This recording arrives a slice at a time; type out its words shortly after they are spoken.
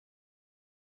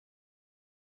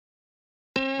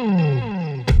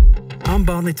I'm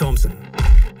Barney Thompson,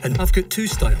 and I've got two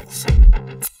styles.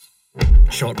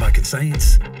 Short back and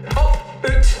sides. Up,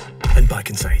 out. And back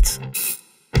and sides.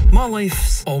 My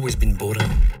life's always been boring.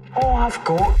 All I've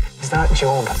got is that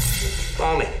job.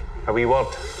 Barney, a wee word.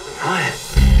 Aye.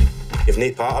 You've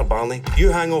nae patter, Barney.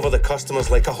 You hang over the customers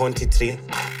like a haunted tree.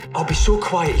 I'll be so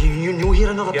quiet, you know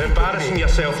hear another... You're embarrassing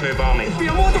yourself now, Barney. Be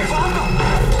a model farmer!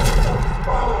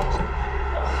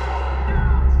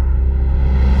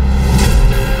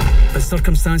 But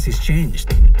circumstances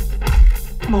changed.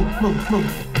 Mum.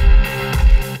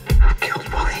 I killed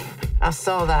Wally. I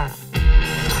saw that.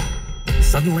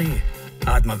 Suddenly,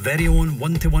 I had my very own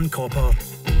one-to-one copper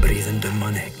breathing down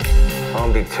my neck.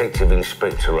 I'm Detective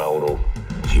Inspector Oldall.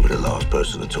 You were the last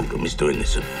person to talk to Mr.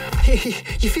 Innocent.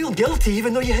 You feel guilty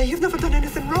even though you've never done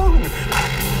anything wrong.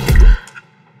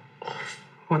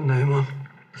 What now, Mum?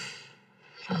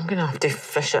 I'm gonna have to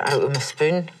fish it out with my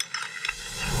spoon.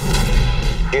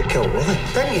 You killed Wally,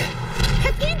 didn't you?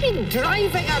 Have you been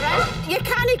driving around? You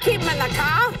can't keep him in the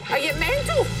car. Are you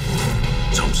mental?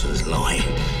 Thompson's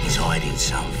lying. He's hiding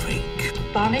something.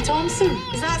 Barney Thompson?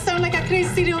 Does that sound like a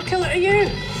crazy serial killer to you?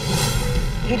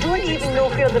 You don't even know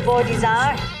where the bodies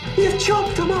are. You've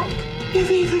chopped them up. You've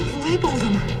even labelled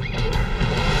them.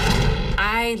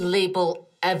 I label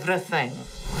everything.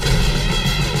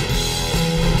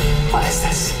 What is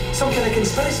this? Some kind of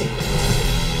conspiracy?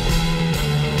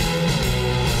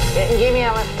 You can give me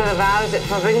a lift to the vows at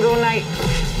for bingo night.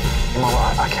 Mum,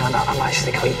 I can't. I'm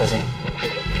actually quite busy.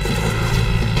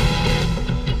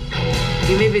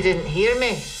 You maybe didn't hear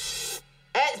me.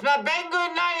 It's my bingo